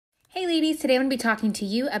Hey ladies, today I'm going to be talking to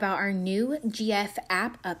you about our new GF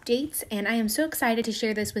app updates, and I am so excited to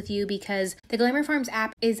share this with you because the Glamour Farms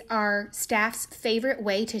app is our staff's favorite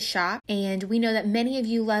way to shop, and we know that many of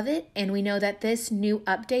you love it, and we know that this new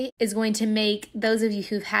update is going to make those of you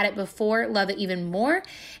who've had it before love it even more,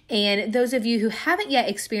 and those of you who haven't yet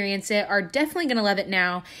experienced it are definitely going to love it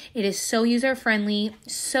now. It is so user-friendly,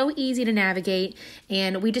 so easy to navigate,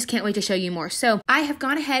 and we just can't wait to show you more. So I have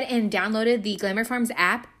gone ahead and downloaded the Glamour Farms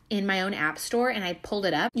app in my own app store, and I pulled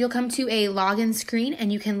it up. You'll come to a login screen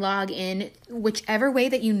and you can log in whichever way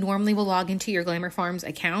that you normally will log into your Glamour Farms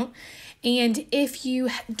account. And if you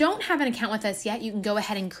don't have an account with us yet, you can go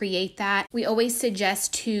ahead and create that. We always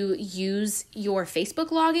suggest to use your Facebook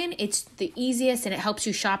login. It's the easiest and it helps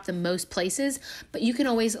you shop the most places, but you can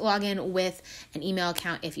always log in with an email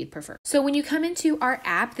account if you'd prefer. So when you come into our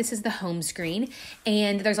app, this is the home screen,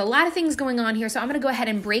 and there's a lot of things going on here. So I'm gonna go ahead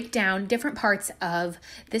and break down different parts of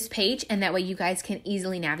this page, and that way you guys can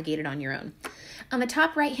easily navigate it on your own. On the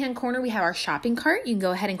top right-hand corner, we have our shopping cart. You can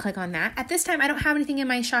go ahead and click on that. At this time, I don't have anything in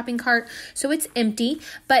my shopping cart, so it's empty.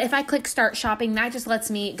 But if I click Start Shopping, that just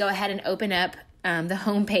lets me go ahead and open up the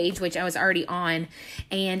home page, which I was already on,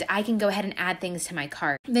 and I can go ahead and add things to my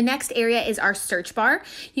cart. The next area is our search bar.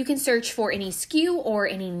 You can search for any SKU or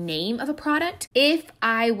any name of a product. If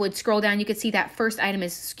I would scroll down, you could see that first item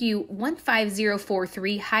is SKU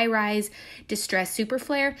 15043 High Rise Distress Super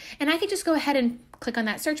Flare, and I could just go ahead and click on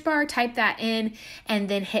that search bar, type that in, and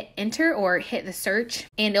then hit enter or hit the search,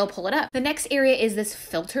 and it'll pull it up. The next area is this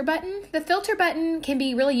filter button. The filter button can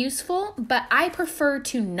be really useful, but I prefer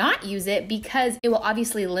to not use it because it will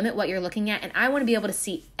obviously limit what you're looking at, and I want to be able to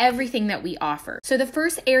see everything that we offer. So the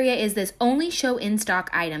first area is this only show in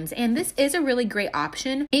stock items, and this is a really great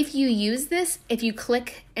option. If you use this, if you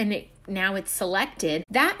click and now it's selected,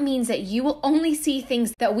 that means that you will only see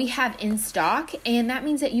things that we have in stock, and that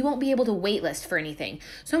means that you won't be able to waitlist for anything.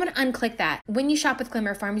 So I'm going to unclick that. When you shop with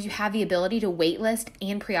Glamour Farms, you have the ability to waitlist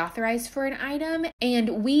and pre-authorize for an item,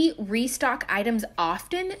 and we restock items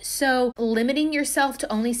often, so limiting yourself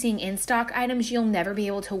to only seeing in-stock items, you'll never be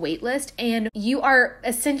able to waitlist, and you are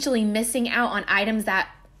essentially missing out on items that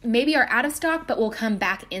maybe are out of stock but will come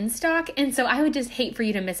back in stock, and so I would just hate for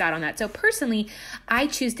you to miss out on that. So personally, I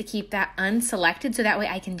choose to keep that unselected so that way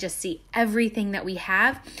I can just see everything that we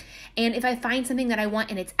have. And if I find something that I want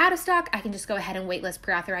and it's out of stock, I can just go ahead and waitlist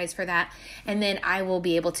pre-authorize for that, and then I will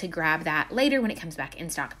be able to grab that later when it comes back in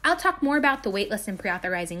stock. I'll talk more about the waitlist and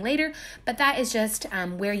pre-authorizing later, but that is just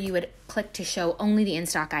where you would click to show only the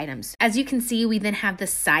in-stock items. As you can see, we then have the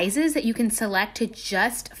sizes that you can select to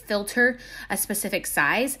just filter a specific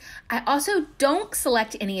size. I also don't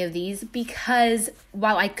select any of these because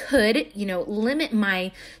while I could, limit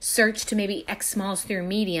my search to maybe X smalls through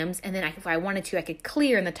mediums, and then if I wanted to, I could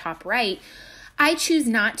clear in the top right, I choose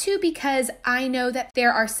not to because I know that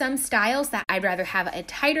there are some styles that I'd rather have a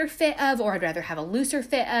tighter fit of, or I'd rather have a looser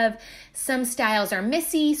fit of. Some styles are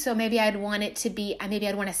missy, so maybe I'd want it to be, maybe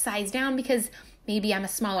I'd want to size down because maybe I'm a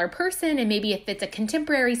smaller person, and maybe if it's a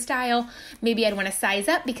contemporary style, maybe I'd want to size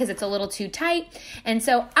up because it's a little too tight. And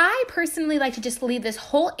so I personally like to just leave this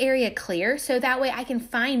whole area clear so that way I can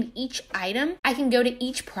find each item, I can go to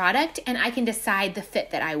each product, and I can decide the fit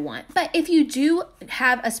that I want. But if you do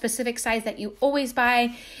have a specific size that you always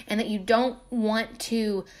buy and that you don't want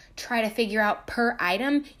to try to figure out per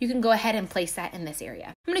item, you can go ahead and place that in this area.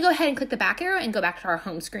 I'm going to go ahead and click the back arrow and go back to our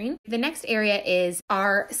home screen. The next area is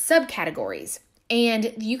our subcategories.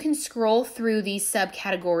 And you can scroll through these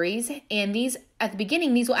subcategories, and these at the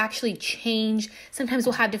beginning, these will actually change. Sometimes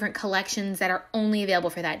we'll have different collections that are only available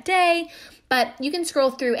for that day, but you can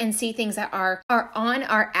scroll through and see things that are on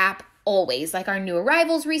our app always, like our new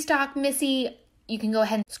arrivals, restock, Missy. You can go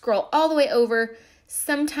ahead and scroll all the way over.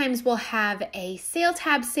 Sometimes we'll have a sale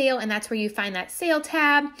tab sale, and that's where you find that sale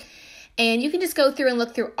tab. And you can just go through and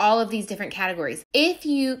look through all of these different categories. If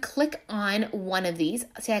you click on one of these,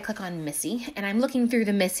 say I click on Missy, and I'm looking through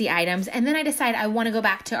the Missy items, and then I decide I want to go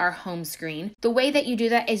back to our home screen. The way that you do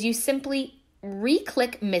that is you simply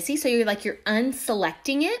re-click Missy, so you're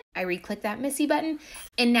unselecting it. I re-click that Missy button,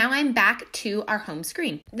 and now I'm back to our home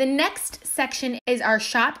screen. The next section is our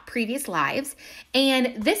shop previous lives,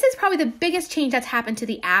 and this is probably the biggest change that's happened to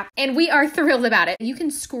the app, and we are thrilled about it. You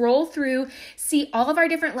can scroll through, see all of our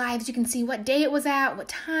different lives. You can see what day it was at, what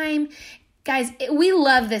time. Guys, we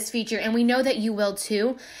love this feature, and we know that you will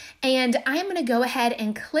too. And I'm going to go ahead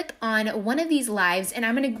and click on one of these lives, and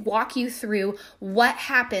I'm going to walk you through what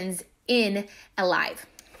happens in a live.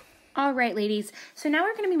 All right, ladies. So now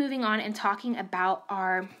we're going to be moving on and talking about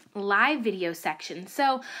our live video section.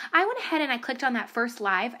 So I went ahead and I clicked on that first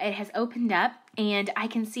live. It has opened up and I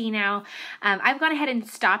can see now, I've gone ahead and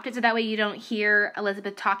stopped it so that way you don't hear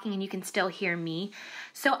Elizabeth talking and you can still hear me.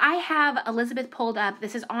 So I have Elizabeth pulled up.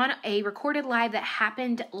 This is on a recorded live that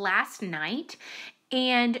happened last night.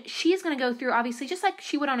 And she is going to go through, obviously, just like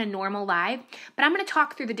she would on a normal live, but I'm going to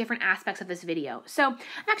talk through the different aspects of this video. So I'm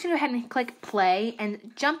actually going to go ahead and click play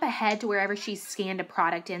and jump ahead to wherever she's scanned a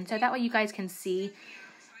product in, so that way you guys can see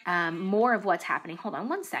more of what's happening. Hold on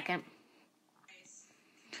one second.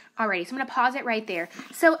 Alrighty, so I'm going to pause it right there.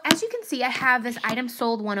 So as you can see, I have this item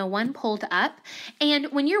sold 101 pulled up. And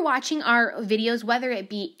when you're watching our videos, whether it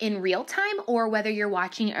be in real time or whether you're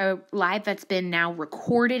watching a live that's been now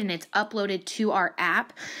recorded and it's uploaded to our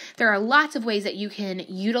app, there are lots of ways that you can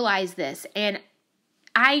utilize this. And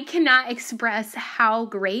I cannot express how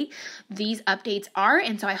great these updates are,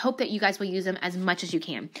 and so I hope that you guys will use them as much as you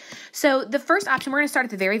can. So the first option, we're going to start at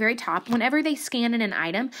the very, very top. Whenever they scan in an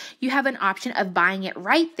item, you have an option of buying it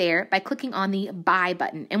right there by clicking on the buy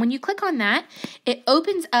button. And when you click on that, it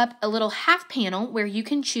opens up a little half panel where you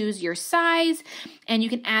can choose your size and you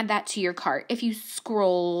can add that to your cart. If you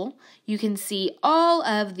scroll, you can see all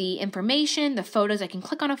of the information, the photos. I can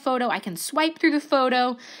click on a photo, I can swipe through the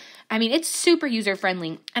photo. I mean, it's super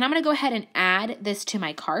user-friendly. And I'm going to go ahead and add this to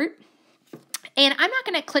my cart. And I'm not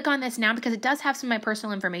going to click on this now because it does have some of my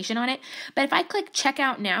personal information on it. But if I click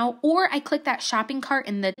checkout now, or I click that shopping cart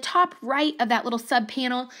in the top right of that little sub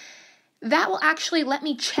panel, that will actually let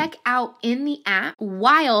me check out in the app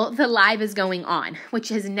while the live is going on, which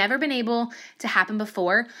has never been able to happen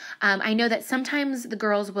before. I know that sometimes the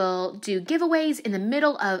girls will do giveaways in the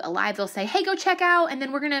middle of a live. They'll say, hey, go check out, and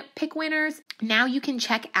then we're going to pick winners. Now you can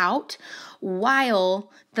check out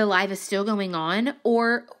while the live is still going on,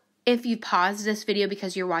 or if you pause this video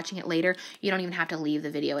because you're watching it later, you don't even have to leave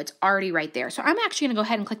the video. It's already right there. So I'm actually going to go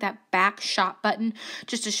ahead and click that back shop button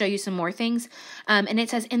just to show you some more things. And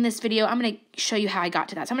it says in this video, I'm going to show you how I got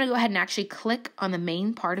to that. So I'm going to go ahead and actually click on the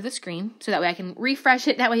main part of the screen so that way I can refresh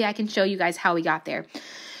it. That way I can show you guys how we got there.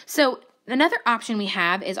 So another option we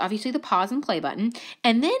have is obviously the pause and play button.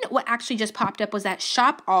 And then what actually just popped up was that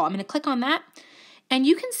shop all. I'm going to click on that. And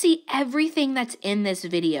you can see everything that's in this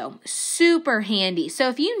video. Super handy. So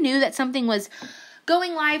if you knew that something was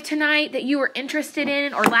going live tonight that you were interested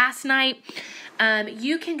in, or last night,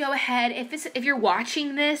 you can go ahead, if you're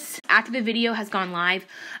watching this after the video has gone live,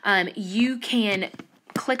 you can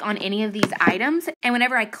click on any of these items. And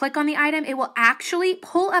whenever I click on the item, it will actually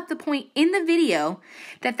pull up the point in the video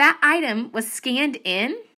that that item was scanned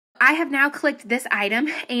in. I have now clicked this item,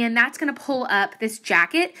 and that's going to pull up this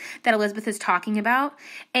jacket that Elizabeth is talking about,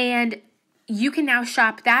 and you can now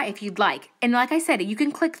shop that if you'd like. And like I said, you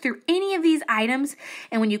can click through any of these items,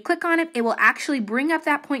 and when you click on it, it will actually bring up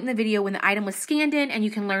that point in the video when the item was scanned in, and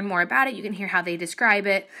you can learn more about it. You can hear how they describe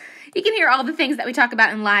it. You can hear all the things that we talk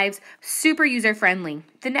about in lives. Super user-friendly.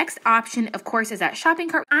 The next option, of course, is that shopping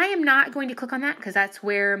cart. I am not going to click on that because that's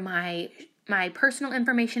where my personal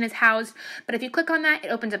information is housed. But if you click on that, it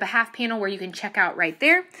opens up a half panel where you can check out right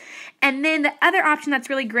there. And then the other option that's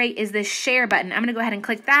really great is this share button. I'm going to go ahead and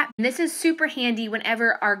click that. And this is super handy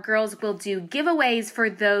whenever our girls will do giveaways for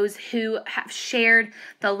those who have shared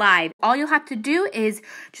the live. All you'll have to do is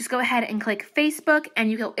just go ahead and click Facebook,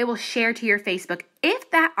 and it will share to your Facebook.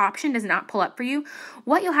 If that option does not pull up for you,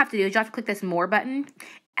 what you'll have to do is you'll have to click this more button,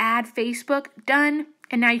 add Facebook, done.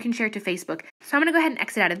 And now you can share it to Facebook. So I'm going to go ahead and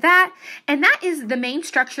exit out of that. And that is the main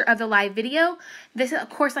structure of the live video. This, of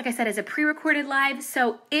course, like I said, is a pre-recorded live.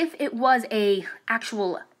 So if it was a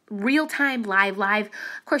actual real-time live,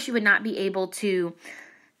 of course, you would not be able to,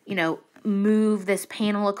 move this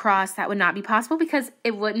panel across. That would not be possible because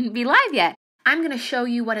it wouldn't be live yet. I'm going to show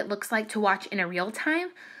you what it looks like to watch in a real-time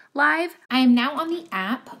live. I am now on the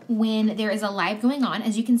app when there is a live going on.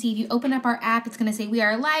 As you can see, if you open up our app, it's going to say we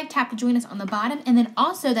are live. Tap to join us on the bottom. And then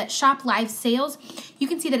also that shop live sales, you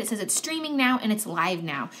can see that it says it's streaming now and it's live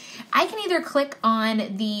now. I can either click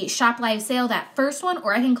on the shop live sale, that first one,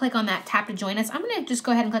 or I can click on that tap to join us. I'm going to just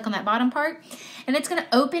go ahead and click on that bottom part, and it's going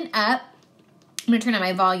to open up. I'm going to turn on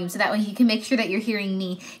my volume so that way you can make sure that you're hearing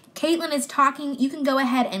me. Caitlin is talking. You can go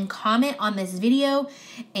ahead and comment on this video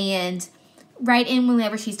and write in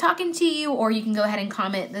whenever she's talking to you, or you can go ahead and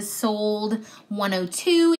comment the sold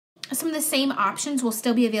 102. Some of the same options will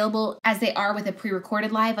still be available as they are with a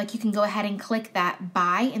pre-recorded live. Like you can go ahead and click that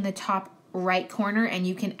buy in the top right corner and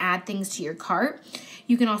you can add things to your cart.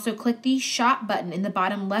 You can also click the shop button in the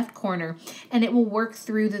bottom left corner and it will work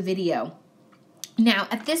through the video. Now,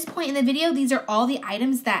 at this point in the video, these are all the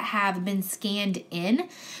items that have been scanned in.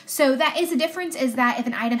 So that is the difference, is that if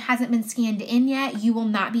an item hasn't been scanned in yet, you will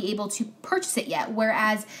not be able to purchase it yet.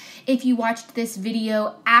 Whereas if you watched this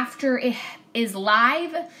video after it is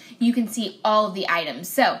live, you can see all of the items.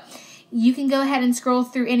 So you can go ahead and scroll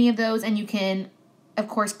through any of those, and you can, of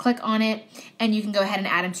course, click on it, and you can go ahead and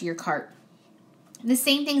add them to your cart. The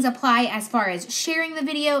same things apply as far as sharing the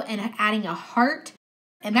video and adding a heart.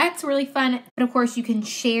 And that's really fun. But of course, you can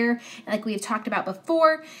share like we've talked about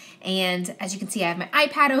before. And as you can see, I have my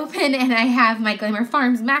iPad open and I have my Glamour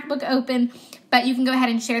Farms MacBook open. But you can go ahead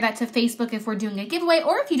and share that to Facebook if we're doing a giveaway,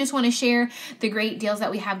 or if you just want to share the great deals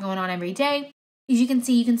that we have going on every day. As you can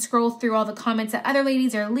see, you can scroll through all the comments that other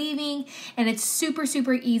ladies are leaving, and it's super,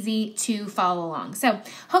 super easy to follow along. So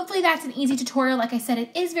hopefully that's an easy tutorial. Like I said,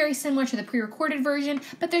 it is very similar to the pre-recorded version,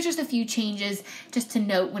 but there's just a few changes just to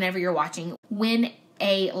note whenever you're watching when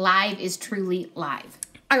a live is truly live.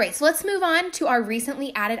 All right, so let's move on to our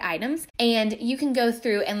recently added items, and you can go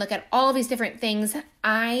through and look at all these different things.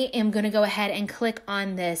 I am going to go ahead and click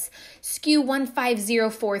on this SKU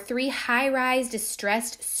 15043 High Rise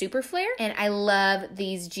Distressed Super Flare, and I love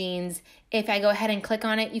these jeans. If I go ahead and click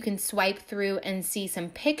on it, you can swipe through and see some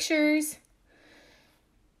pictures.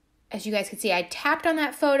 As you guys can see, I tapped on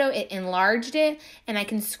that photo, it enlarged it, and I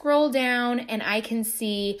can scroll down and I can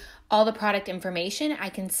see all the product information. I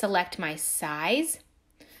can select my size.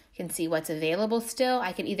 You can see what's available still.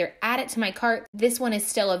 I can either add it to my cart. This one is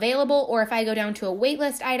still available, or if I go down to a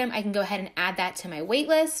waitlist item, I can go ahead and add that to my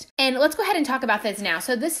waitlist. And let's go ahead and talk about this now.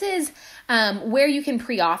 So this is where you can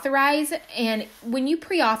pre-authorize. And when you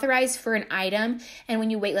pre-authorize for an item and when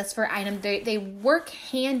you waitlist for an item, they work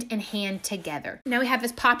hand in hand together. Now we have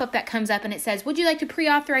this pop-up that comes up and it says, would you like to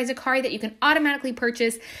pre-authorize a card that you can automatically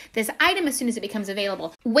purchase this item as soon as it becomes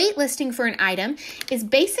available? Waitlisting for an item is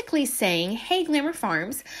basically saying, hey, Glamour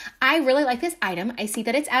Farms, I really like this item. I see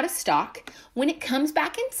that it's out of stock. When it comes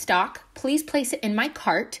back in stock, please place it in my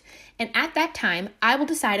cart. And at that time, I will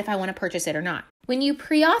decide if I want to purchase it or not. When you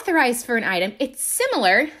pre-authorize for an item, it's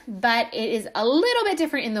similar, but it is a little bit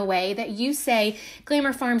different in the way that you say,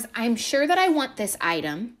 Glamour Farms, I'm sure that I want this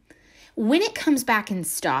item. When it comes back in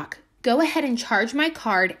stock, go ahead and charge my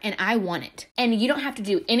card and I want it. And you don't have to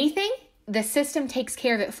do anything. The system takes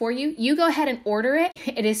care of it for you. You go ahead and order it.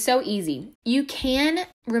 It is so easy. You can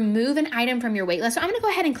remove an item from your waitlist. So I'm going to go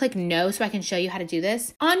ahead and click no so I can show you how to do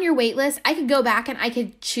this. On your waitlist, I could go back and I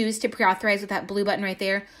could choose to pre-authorize with that blue button right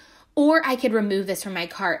there, or I could remove this from my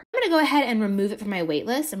cart. I'm going to go ahead and remove it from my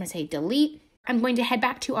waitlist. I'm going to say delete. I'm going to head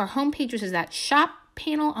back to our home page, which is that shop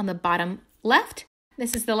panel on the bottom left.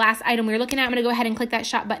 This is the last item we were looking at. I'm going to go ahead and click that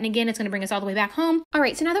shop button again. It's going to bring us all the way back home. All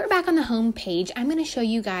right, so now that we're back on the home page, I'm going to show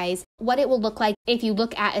you guys what it will look like if you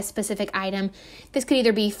look at a specific item. This could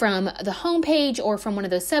either be from the home page or from one of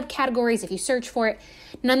those subcategories if you search for it.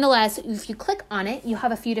 Nonetheless, if you click on it, you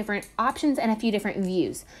have a few different options and a few different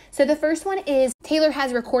views. So the first one is Taylor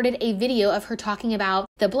has recorded a video of her talking about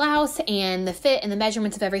the blouse and the fit and the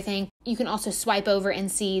measurements of everything. You can also swipe over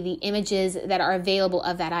and see the images that are available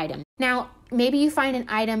of that item. Now, maybe you find an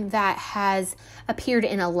item that has appeared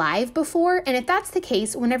in a live before, and if that's the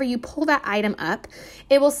case, whenever you pull that item up,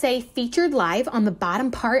 it will say featured live on the bottom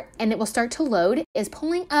part, and it will start to load. It's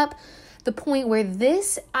pulling up the point where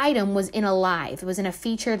this item was in a live. It was in a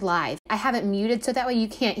featured live. I have it muted so that way you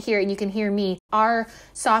can't hear it and you can hear me. Our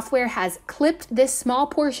software has clipped this small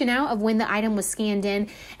portion out of when the item was scanned in,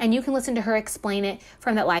 and you can listen to her explain it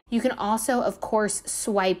from that live. You can also, of course,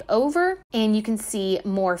 swipe over and you can see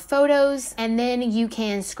more photos, and then you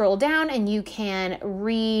can scroll down and you can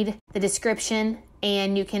read the description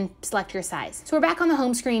and you can select your size. So we're back on the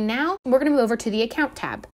home screen now. We're going to move over to the account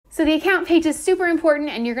tab. So the account page is super important,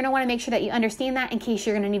 and you're going to want to make sure that you understand that in case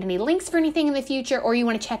you're going to need any links for anything in the future, or you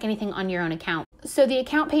want to check anything on your own account. So the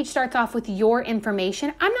account page starts off with your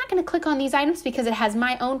information. I'm not going to click on these items because it has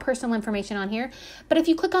my own personal information on here. But if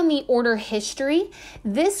you click on the order history,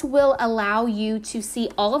 this will allow you to see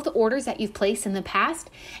all of the orders that you've placed in the past.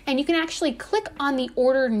 And you can actually click on the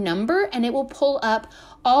order number and it will pull up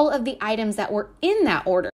all of the items that were in that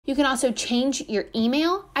order. You can also change your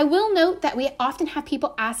email. I will note that we often have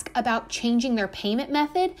people ask about changing their payment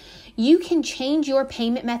method. You can change your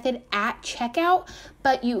payment method at checkout,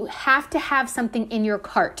 but you have to have something in your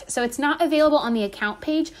cart. So it's not available on the account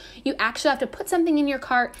page. You actually have to put something in your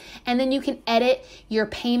cart, and then you can edit your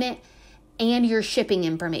payment and your shipping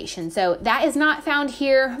information. So that is not found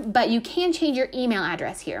here, but you can change your email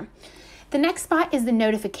address here. The next spot is the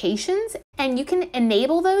notifications, and you can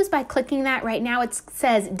enable those by clicking that. Right now it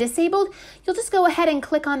says disabled. You'll just go ahead and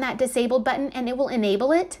click on that disabled button and it will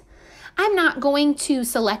enable it. I'm not going to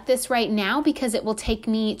select this right now because it will take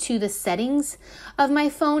me to the settings of my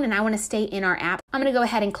phone and I want to stay in our app. I'm going to go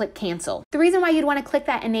ahead and click cancel. The reason why you'd want to click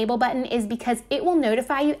that enable button is because it will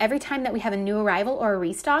notify you every time that we have a new arrival or a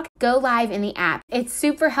restock go live in the app. It's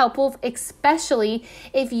super helpful, especially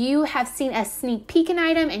if you have seen a sneak peek an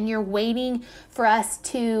item and you're waiting for us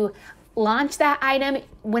to launch that item.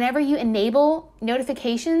 Whenever you enable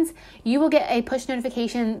notifications, you will get a push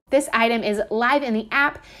notification. This item is live in the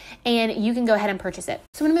app and you can go ahead and purchase it.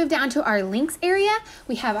 So I'm going to move down to our links area.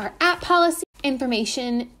 We have our app policy,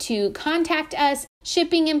 information to contact us,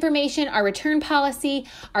 shipping information, our return policy,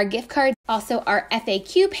 our gift cards, also our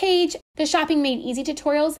FAQ page, the Shopping Made Easy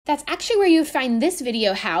tutorials. That's actually where you would find this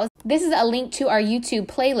video housed. This is a link to our YouTube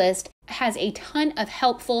playlist. It has a ton of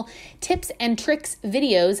helpful tips and tricks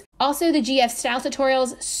videos. Also the GF style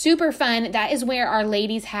tutorials, super fun. That is where our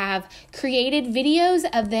ladies have created videos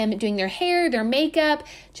of them doing their hair, their makeup,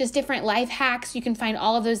 just different life hacks. You can find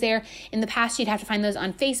all of those there. In the past, you'd have to find those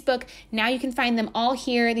on Facebook. Now you can find them all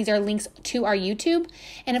here. These are links to our YouTube.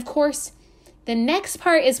 And of course, the next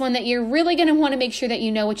part is one that you're really going to want to make sure that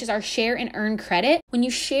you know, which is our share and earn credit. When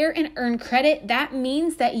you share and earn credit, that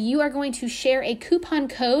means that you are going to share a coupon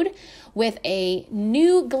code with a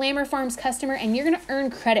new Glamour Farms customer and you're going to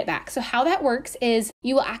earn credit back. So how that works is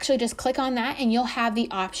you will actually just click on that and you'll have the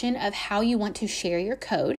option of how you want to share your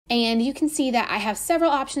code. And you can see that I have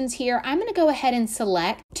several options here. I'm going to go ahead and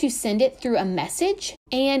select to send it through a message,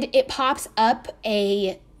 and it pops up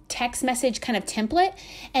a text message kind of template,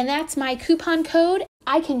 and that's my coupon code.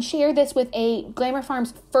 I can share this with a Glamour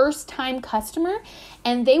Farms first time customer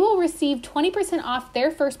and they will receive 20% off their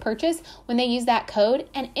first purchase when they use that code.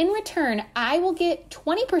 And in return, I will get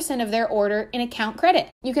 20% of their order in account credit.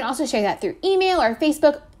 You can also share that through email or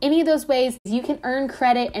Facebook. Any of those ways you can earn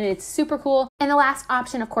credit and it's super cool. And the last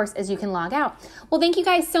option, of course, is you can log out. Well, thank you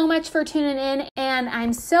guys so much for tuning in. And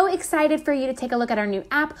I'm so excited for you to take a look at our new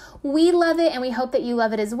app. We love it and we hope that you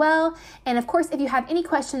love it as well. And of course, if you have any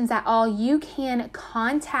questions at all, you can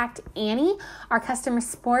contact Annie, our customer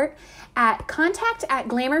support, at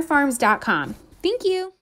contact@glamourfarms.com. Thank you.